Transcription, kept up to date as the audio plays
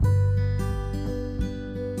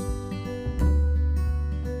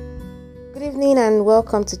evening and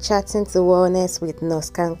welcome to Chatting to Wellness with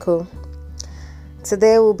Noskanko.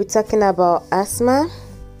 Today we'll be talking about asthma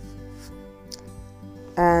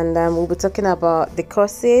and we'll be talking about the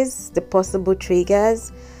causes, the possible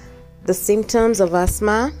triggers, the symptoms of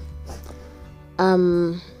asthma,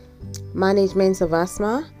 management of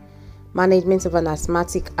asthma, management of an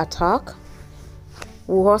asthmatic attack.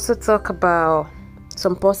 We'll also talk about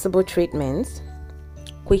some possible treatments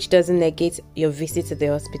which doesn't negate your visit to the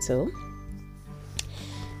hospital.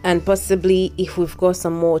 And possibly, if we've got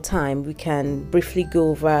some more time, we can briefly go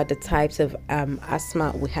over the types of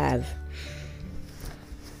asthma we have.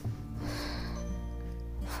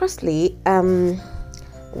 Firstly,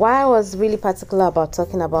 why I was really particular about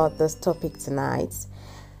talking about this topic tonight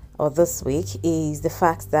or this week is the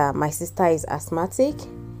fact that my sister is asthmatic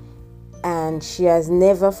and she has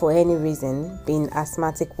never for any reason been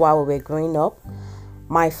asthmatic while we were growing up.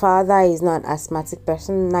 My father is not an asthmatic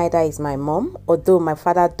person, neither is my mom, although my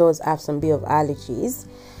father does have some bit of allergies.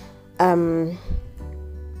 And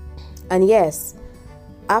yes,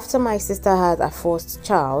 after my sister had a first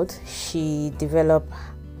child, she developed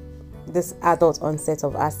this adult onset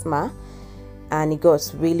of asthma, and it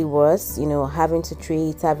got really worse, having to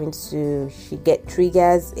treat, she get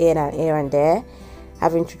triggers here and there,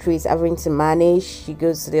 having to treat, having to manage. She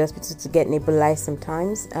goes to the hospital to get nebulized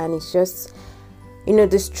sometimes, and it's just,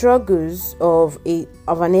 the struggles of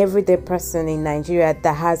an everyday person in Nigeria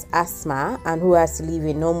that has asthma and who has to live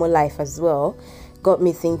a normal life as well got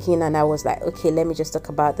me thinking, and I was like, okay, let me just talk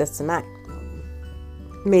about this tonight.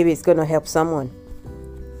 Maybe it's going to help someone.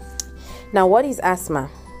 Now, what is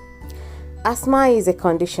asthma? Asthma is a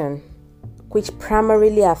condition which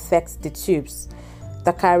primarily affects the tubes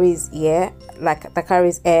that carries air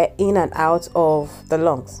in and out of the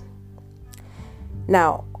lungs.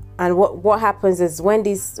 Now, and what happens is when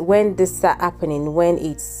this start happening, when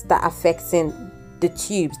it start affecting the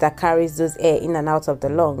tubes that carries those air in and out of the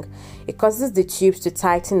lung, it causes the tubes to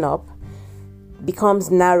tighten up,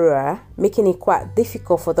 becomes narrower, making it quite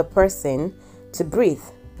difficult for the person to breathe.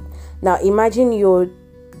 Now imagine you're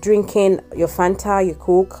drinking your Fanta, your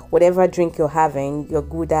Coke, whatever drink you're having, your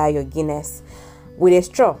Gouda, your Guinness, with a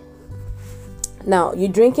straw. Now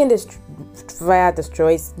you're drinking this via the straw,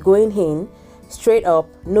 it's going in straight up,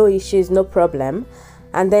 no issues, no problem,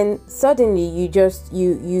 and then suddenly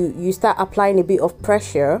you start applying a bit of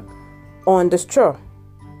pressure on the straw,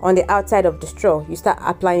 on the outside of the straw. You start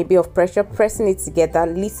applying a bit of pressure, pressing it together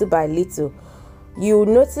little by little. You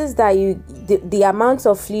notice that the amount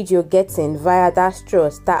of fluid you're getting via that straw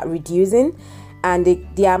start reducing, and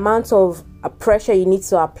the amount of pressure you need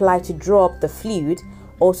to apply to draw up the fluid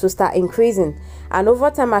also start increasing. And over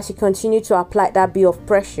time, as you continue to apply that bit of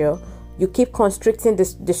pressure, you keep constricting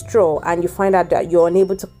the straw, and you find out that you're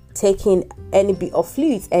unable to take in any bit of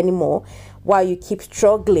fluid anymore, while you keep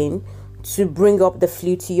struggling to bring up the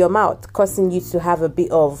fluid to your mouth, causing you to have a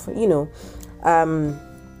bit of,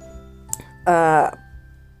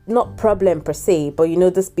 not problem per se, but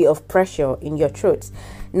this bit of pressure in your throat.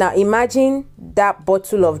 Now imagine that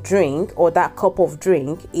bottle of drink or that cup of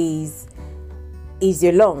drink is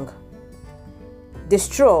your lung. The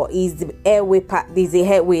straw is the airway part. There's a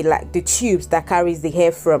airway, like the tubes that carries the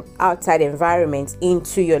air from outside environment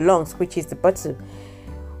into your lungs, which is the bottle.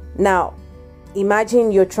 Now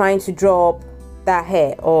imagine you're trying to draw up that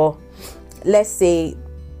air, or let's say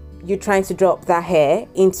you're trying to drop that air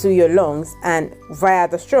into your lungs and via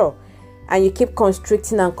the straw, and you keep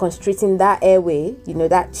constricting that airway,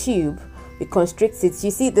 that tube, it constricts it.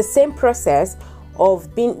 You see the same process of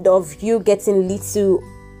you getting little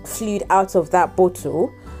fluid out of that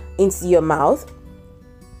bottle into your mouth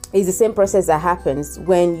is the same process that happens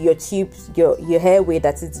when your tubes, your airway,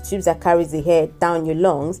 that is the tubes that carries the air down your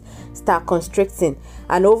lungs, start constricting.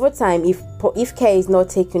 And over time, if care is not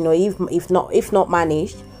taken, or if not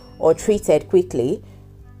managed or treated quickly,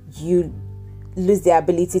 you lose the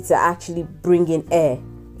ability to actually bring in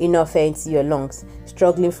enough air into your lungs,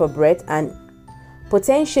 struggling for breath, and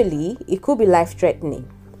potentially it could be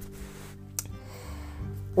life-threatening.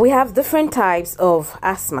 We have different types of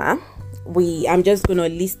asthma. I'm just going to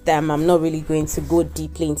list them. I'm not really going to go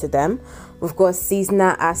deeply into them. We've got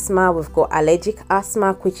seasonal asthma. We've got allergic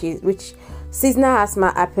asthma, which seasonal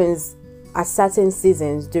asthma happens at certain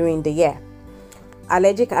seasons during the year.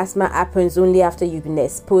 Allergic asthma happens only after you've been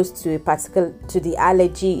exposed to the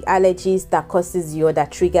allergies that causes you or that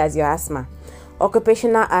triggers your asthma.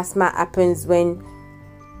 Occupational asthma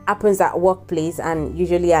happens at workplace, and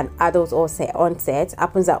usually an adult onset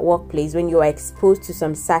happens at workplace when you are exposed to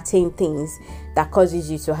some certain things that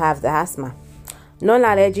causes you to have the asthma.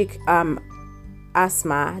 Non-allergic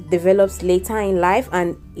asthma develops later in life,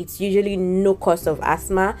 and it's usually no cause of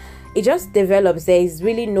asthma. It just develops. There is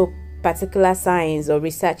really no particular science or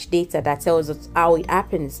research data that tells us how it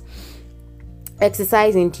happens.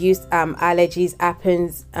 Exercise induced allergies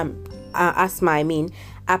happens, asthma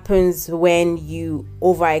happens when you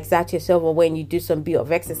overexert yourself, or when you do some bit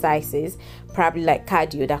of exercises, probably like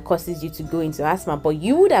cardio, that causes you to go into asthma. But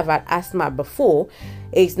you would have had asthma before.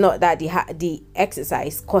 It's not that the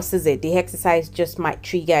exercise causes it. The exercise just might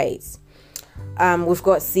trigger it. We've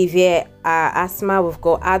got severe asthma, we've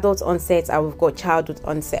got adult onset, and we've got childhood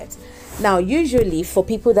onset. Now, usually for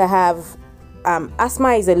people that have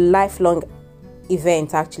asthma is a lifelong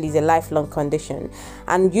event. Actually, is a lifelong condition,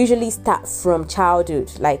 and usually start from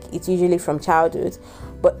childhood. Like, it's usually from childhood,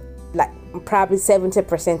 but like probably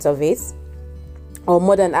 70% of it, or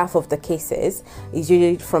more than half of the cases, is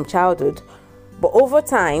usually from childhood. But over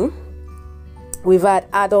time, we've had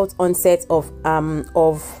adult onset of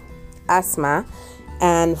asthma,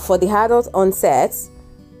 and for the adult onset,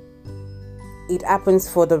 it happens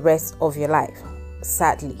for the rest of your life,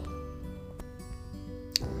 sadly.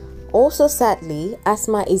 Also, sadly,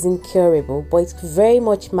 asthma is incurable, but it's very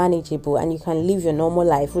much manageable, and you can live your normal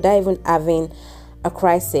life without even having a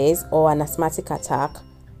crisis or an asthmatic attack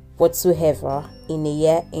whatsoever in a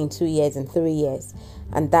year, in 2 years, in 3 years.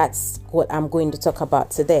 And that's what I'm going to talk about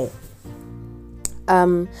today.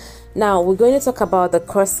 Now, we're going to talk about the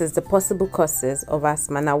causes, the possible causes of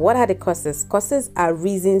asthma. Now, what are the causes? Causes are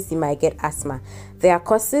reasons you might get asthma. There are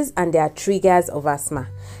causes and there are triggers of asthma.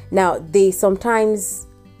 Now, they sometimes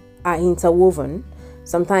are interwoven.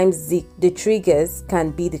 Sometimes the triggers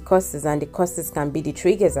can be the causes, and the causes can be the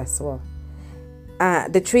triggers as well.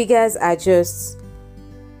 The triggers are just,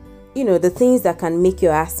 the things that can make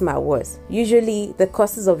your asthma worse. Usually the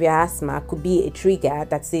causes of your asthma could be a trigger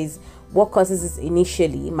that says what causes it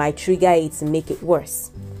initially might trigger it to make it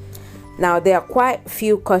worse. Now, there are quite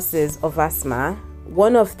few causes of asthma.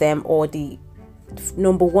 One of them, or the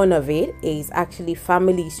number one of it, is actually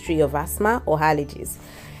family history of asthma or allergies.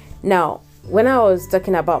 Now, when I was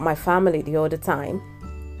talking about my family the other time,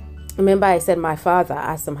 remember I said my father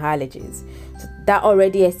has some allergies. So that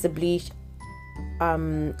already established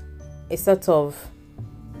a sort of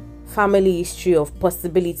family history of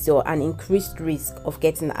possibility or an increased risk of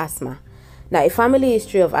getting asthma. Now, a family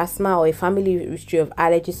history of asthma or a family history of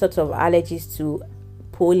allergies, sort of allergies to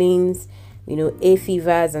pollens, hay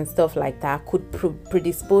fevers and stuff like that, could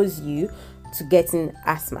predispose you to getting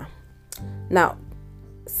asthma. Now,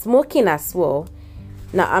 smoking as well.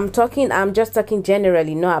 Now, I'm just talking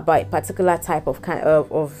generally, not about a particular type of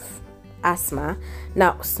asthma.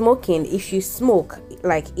 Now, smoking, if you smoke,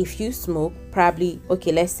 probably,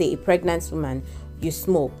 okay, let's say a pregnant woman, you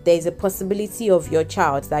smoke, there's a possibility of your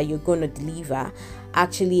child that you're going to deliver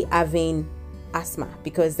actually having asthma,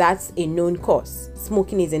 because that's a known cause.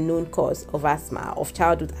 Smoking is a known cause of asthma, of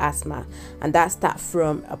childhood asthma, and that starts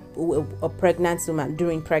from a pregnant woman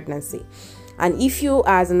during pregnancy. And if you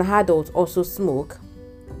as an adult also smoke,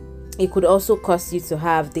 it could also cause you to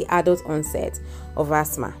have the adult onset of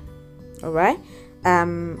asthma. All right.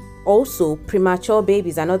 Also, premature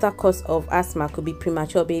babies, another cause of asthma could be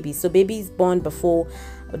premature babies. So babies born before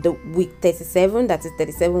the week 37, that is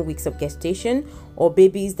 37 weeks of gestation, or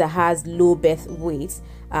babies that has low birth weight,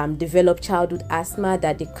 develop childhood asthma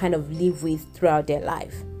that they kind of live with throughout their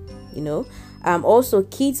life. Also,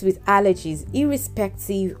 kids with allergies,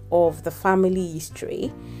 irrespective of the family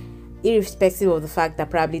history, irrespective of the fact that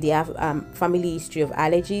probably they have family history of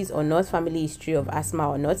allergies or not, family history of asthma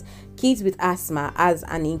or not, kids with asthma has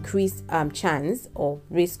an increased chance or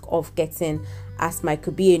risk of getting asthma. It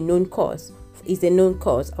could be a known cause. Is a known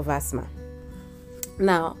cause of asthma.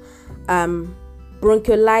 Now,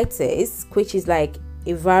 bronchiolitis, which is like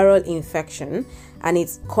a viral infection, and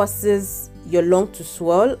it causes your lung to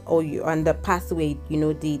swell, or you on the pathway,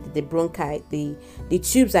 the bronchi, the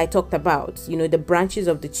tubes I talked about, the branches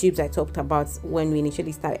of the tubes I talked about when we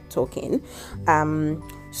initially started talking.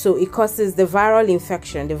 So it causes the viral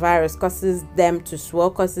infection. The virus causes them to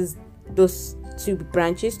swell, causes those tube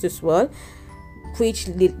branches to swell, which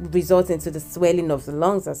results into the swelling of the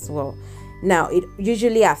lungs as well. Now, it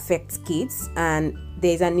usually affects kids, and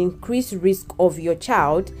there's an increased risk of your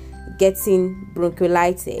child getting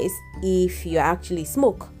bronchiolitis if you actually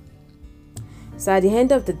smoke. So at the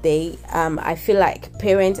end of the day, I feel like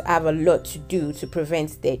parents have a lot to do to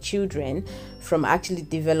prevent their children from actually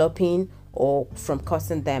developing or from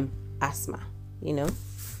causing them asthma.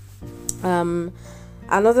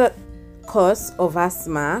 Another cause of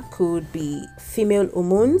asthma could be female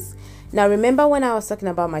hormones. Now, remember when I was talking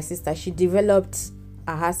about my sister, she developed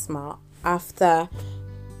asthma after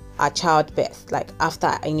childbirth, like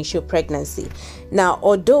after initial pregnancy. Now,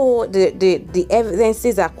 although the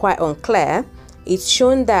evidences are quite unclear, it's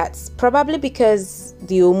shown that probably because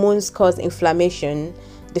the hormones cause inflammation,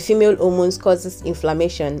 the female hormones causes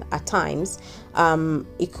inflammation at times,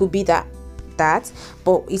 it could be that,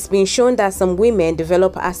 but it's been shown that some women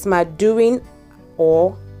develop asthma during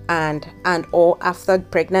or after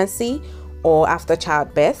pregnancy or after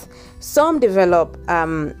childbirth. Some develop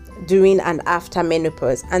during and after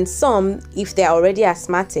menopause, and some, if they're already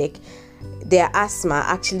asthmatic, their asthma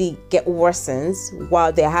actually worsens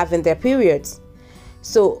while they're having their periods.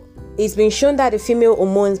 So it's been shown that the female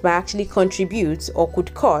hormones might actually contribute or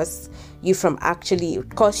could cause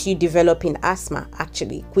you developing asthma,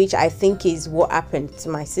 actually, which I think is what happened to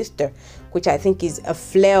my sister, which I think is a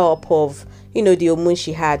flare up of, the hormones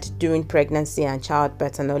she had during pregnancy and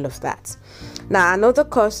childbirth and all of that. Now, another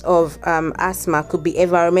cause of asthma could be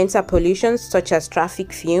environmental pollution, such as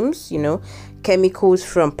traffic fumes, chemicals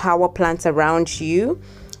from power plants around you.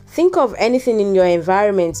 Think of anything in your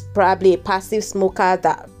environment, probably a passive smoker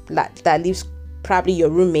that lives, probably your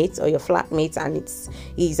roommate or your flatmate, and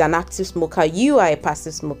he's an active smoker. You are a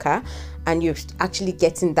passive smoker, and you're actually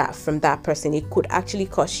getting that from that person. It could actually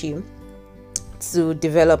cause you to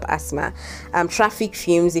develop asthma. Traffic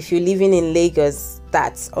fumes, if you're living in Lagos,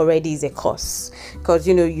 that already is a cause, because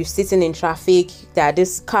you're sitting in traffic, there are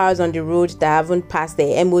these cars on the road that haven't passed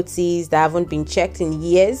their MOTs, that haven't been checked in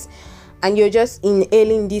years, and you're just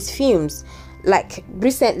inhaling these fumes. Like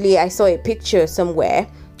recently I saw a picture somewhere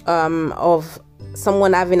of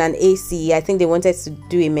someone having an AC. I think they wanted to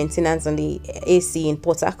do a maintenance on the AC in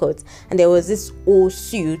Port Harcourt, and there was this old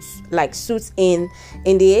suit in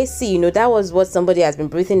the AC. That was what somebody has been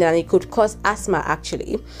breathing, and it could cause asthma,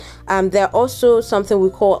 actually. There are also something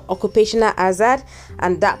we call occupational hazard,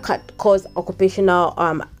 and that could cause occupational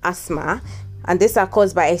asthma, and these are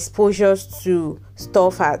caused by exposures to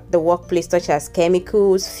stuff at the workplace, such as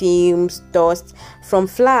chemicals, fumes, dust from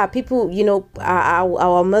flour. People,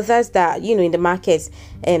 our mothers that in the markets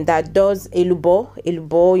that does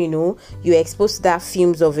elubo, you're exposed to that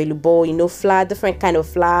fumes of elubo, flour, different kind of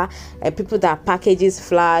flour, people that packages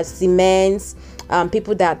flour, cements,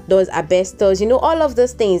 people that does asbestos, all of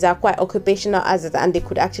those things are quite occupational hazards, and they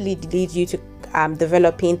could actually lead you to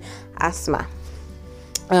developing asthma.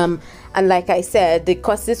 And like I said, the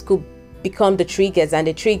causes could become the triggers, and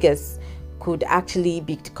the triggers could actually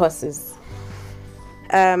be the causes.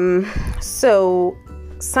 So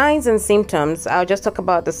signs and symptoms, I'll just talk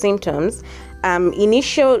about the symptoms.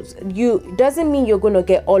 Doesn't mean you're going to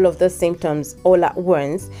get all of the symptoms all at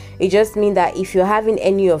once. It just means that if you're having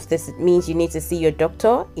any of this, it means you need to see your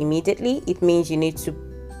doctor immediately. It means you need to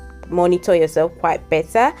monitor yourself quite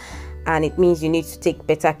better, and it means you need to take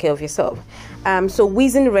better care of yourself. So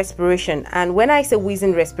wheezing respiration, and when I say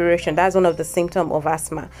wheezing respiration, that's one of the symptoms of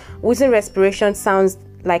asthma. Wheezing respiration sounds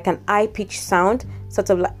like an high-pitched sound,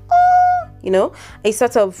 sort of like a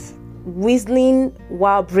sort of whistling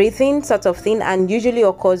while breathing sort of thing, and usually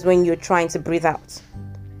occurs when you're trying to breathe out.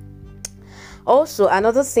 Also,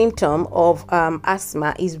 another symptom of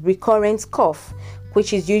asthma is recurrent cough,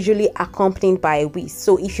 which is usually accompanied by a wheeze.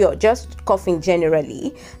 So if you're just coughing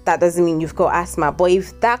generally, that doesn't mean you've got asthma. But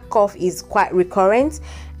if that cough is quite recurrent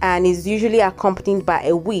and is usually accompanied by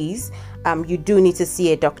a wheeze, you do need to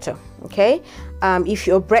see a doctor. Okay. If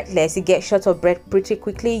you're breathless, you get short of breath pretty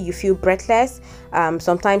quickly, you feel breathless,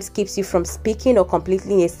 sometimes keeps you from speaking or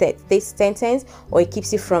completing a sentence, or it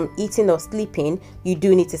keeps you from eating or sleeping, you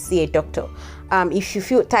do need to see a doctor. If you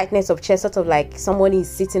feel tightness of chest, sort of like someone is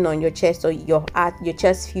sitting on your chest, or your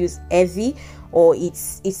chest feels heavy, or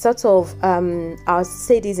it's sort of I'll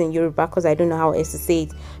say this in Yoruba because I don't know how else to say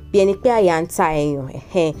it,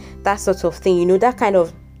 that sort of thing, that kind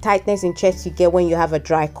of tightness in chest you get when you have a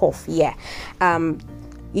dry cough.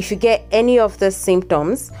 If you get any of the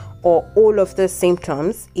symptoms or all of the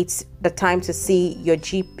symptoms, it's the time to see your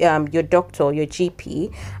your doctor, your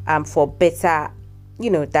GP, for better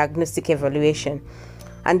diagnostic evaluation.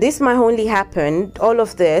 And this might only happen, all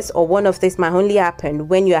of this or one of this might only happen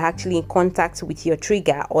when you're actually in contact with your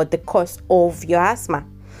trigger or the cause of your asthma,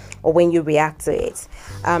 or when you react to it.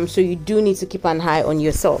 So you do need to keep an eye on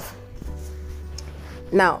yourself.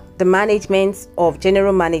 Now, the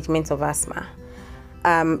general management of asthma.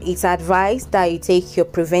 It's advised that you take your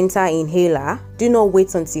preventer inhaler. Do not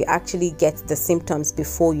wait until you actually get the symptoms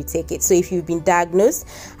before you take it. So if you've been diagnosed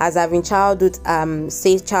as having childhood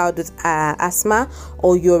asthma,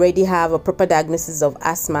 or you already have a proper diagnosis of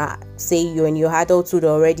asthma, say you're in your adulthood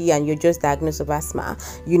already and you're just diagnosed of asthma,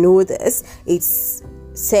 it's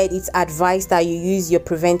advised that you use your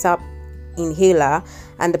preventer inhaler,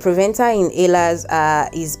 and the preventer inhalers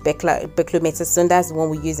is beclomethasone. That's the one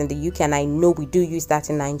we use in the UK, and I know we do use that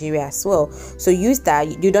in Nigeria as well. So use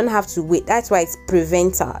that. You don't have to wait. That's why it's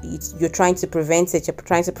preventer. You're trying to prevent it. You're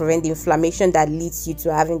trying to prevent the inflammation that leads you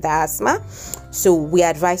to having the asthma. So we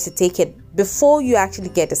advise to take it before you actually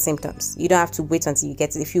get the symptoms. You don't have to wait until you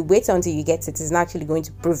get it. If you wait until you get it, it's not actually going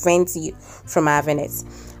to prevent you from having it.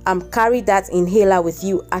 Carry that inhaler with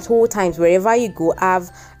you at all times. Wherever you go,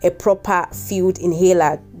 have a proper filled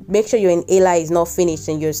inhaler. Make sure your inhaler is not finished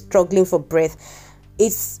and you're struggling for breath.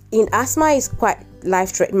 Asthma is quite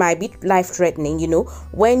might be life-threatening.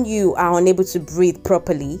 When you are unable to breathe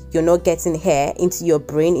properly, you're not getting air into your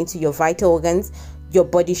brain, into your vital organs, your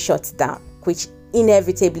body shuts down, which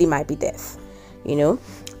inevitably might be death.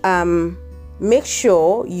 Make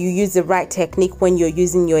sure you use the right technique when you're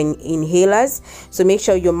using your inhalers. So make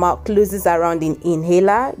sure your mouth closes around the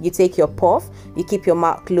inhaler. You take your puff, you keep your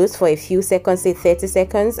mouth closed for a few seconds, say 30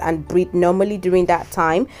 seconds, and breathe normally during that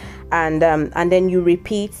time. And then you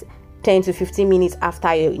repeat 10 to 15 minutes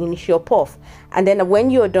after your initial puff. And then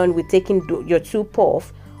when you're done with taking your 2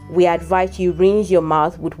 puffs, we advise you rinse your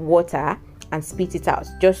mouth with water and spit it out,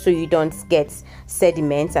 just so you don't get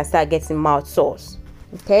sediments and start getting mouth sores.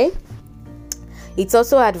 Okay. It's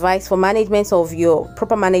also advised for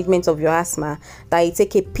proper management of your asthma that you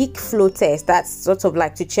take a peak flow test. That's sort of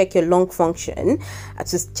like to check your lung function,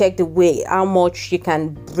 to check the way how much you can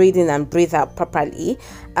breathe in and breathe out properly.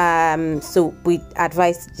 So we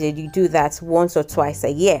advise that you do that once or twice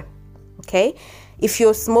a year. Okay. If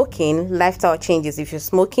you're smoking, lifestyle changes. If you're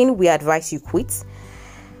smoking, we advise you quit.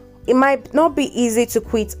 It might not be easy to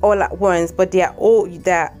quit all at once, but there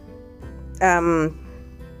are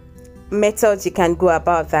methods you can go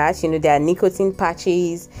about that. There are nicotine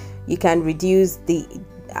patches. You can reduce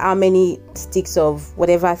how many sticks of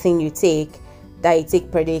whatever thing you take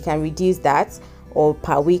per day. You can reduce that, or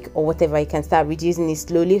per week, or whatever. You can start reducing it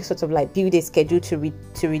slowly, sort of like build a schedule to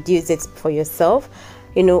reduce it for yourself.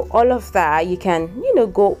 All of that you can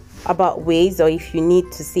go about ways, or if you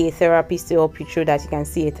need to see a therapist to help you through that, you can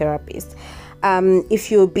see a therapist.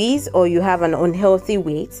 If you're obese or you have an unhealthy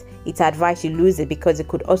weight, it's advised you lose it, because it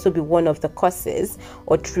could also be one of the causes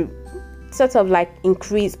or sort of like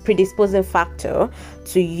increased predisposing factor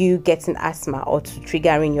to you getting asthma or to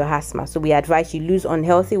triggering your asthma. So we advise you lose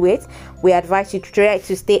unhealthy weight. We advise you to try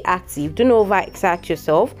to stay active. Don't overexert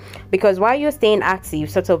yourself, because while you're staying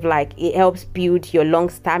active, sort of like it helps build your lung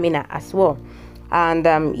stamina as well. And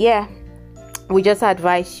we just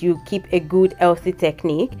advise you keep a good healthy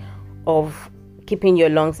technique of keeping your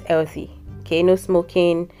lungs healthy. Okay, no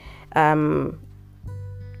smoking.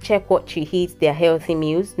 Check what you eat. They're healthy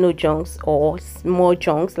meals, no junks or small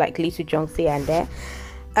junks, like little junks here and there.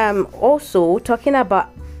 Also talking about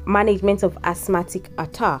management of asthmatic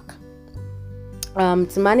attack.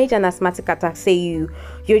 To manage an asthmatic attack, say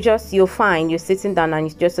you're fine, you're sitting down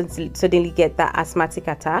and you just suddenly get that asthmatic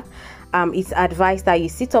attack. It's advised that you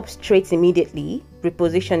sit up straight immediately.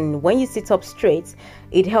 Repositioning. When you sit up straight,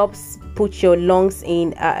 it helps put your lung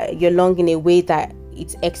in a way that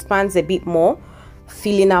it expands a bit more,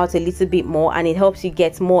 filling out a little bit more, and it helps you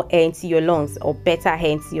get more air into your lungs, or better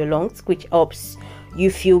air into your lungs, which helps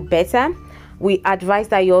you feel better. We advise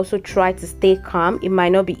that you also try to stay calm. It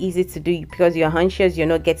might not be easy to do because you're anxious, you're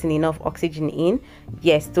not getting enough oxygen in.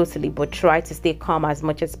 Yes, totally, but try to stay calm as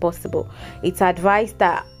much as possible. It's advised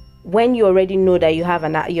that when you already know that you have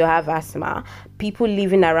asthma, people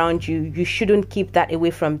living around you shouldn't keep that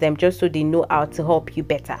away from them, just so they know how to help you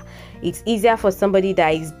better. It's easier for somebody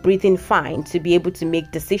that is breathing fine to be able to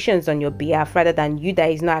make decisions on your behalf, rather than you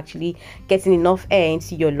that is not actually getting enough air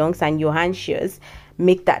into your lungs and you're anxious.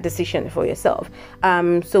 Make that decision for yourself.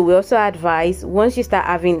 So we also advise, once you start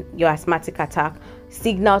having your asthmatic attack,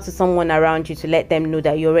 signal to someone around you to let them know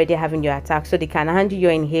that you're already having your attack, so they can hand you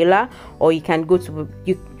your inhaler, or you can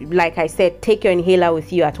like I said, take your inhaler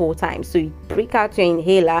with you at all times. So you break out your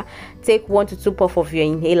inhaler, take 1 to 2 puffs of your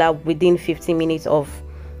inhaler within 15 minutes of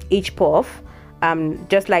each puff,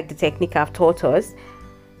 just like the technique I've taught us.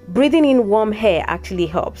 Breathing in warm air actually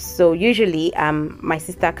helps. So usually my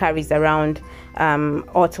sister carries around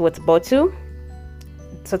hot water bottle,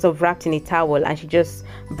 sort of wrapped in a towel, and she just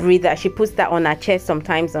breathes that. She puts that on her chest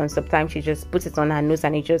sometimes, and sometimes she just puts it on her nose,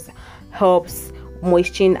 and it just helps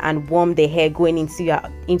moisten and warm the air going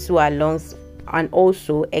into our lungs, and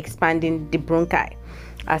also expanding the bronchi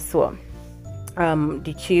as well.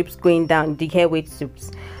 The tubes going down, the airway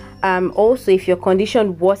tubes. Also, if your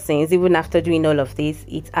condition worsens even after doing all of this,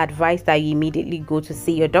 it's advised that you immediately go to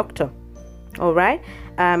see your doctor. All right.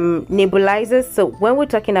 Nebulizers. So when we're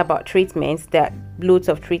talking about treatments, there are loads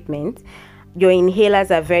of treatments. your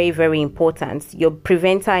inhalers are very, very important. Your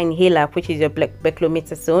preventer inhaler, which is your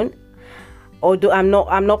beclomethasone. Although I'm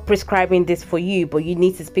not prescribing this for you, but you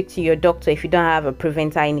need to speak to your doctor if you don't have a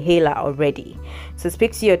preventer inhaler already. So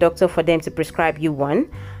speak to your doctor for them to prescribe you one.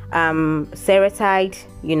 Seretide,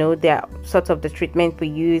 they're sort of the treatment we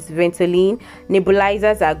use. Ventolin,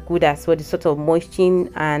 nebulizers are good as well. The sort of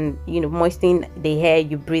moistening and moistening the air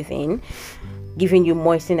you breathe in, giving you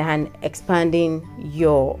moistening and expanding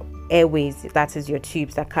your airways, that is your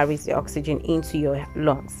tubes that carries the oxygen into your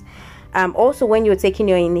lungs. Also, when you're taking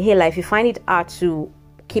your inhaler, if you find it hard to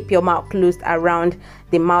keep your mouth closed around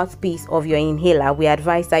the mouthpiece of your inhaler, we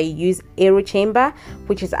advise that you use aero chamber,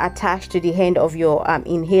 which is attached to the end of your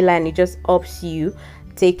inhaler, and it just helps you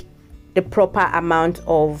take the proper amount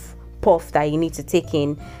of puff that you need to take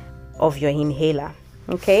in of your inhaler.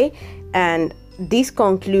 Okay, and this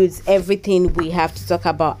concludes everything we have to talk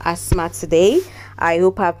about asthma today. I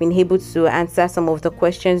hope I've been able to answer some of the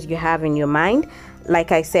questions you have in your mind.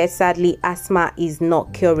 Like I said, sadly, asthma is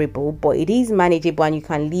not curable, but it is manageable, and you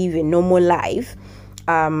can live a normal life.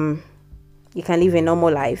 You can live a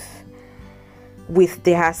normal life with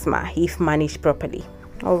the asthma if managed properly.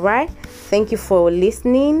 All right. Thank you for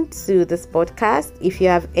listening to this podcast. If you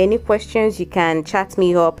have any questions, you can chat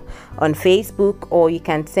me up on Facebook, or you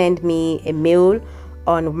can send me a mail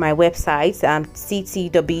on my website,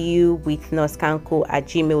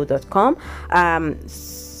 ctwwithnursekanko@gmail.com.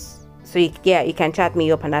 So you can chat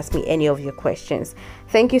me up and ask me any of your questions.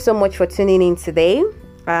 Thank you so much for tuning in today.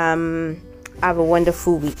 Have a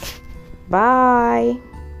wonderful week. Bye.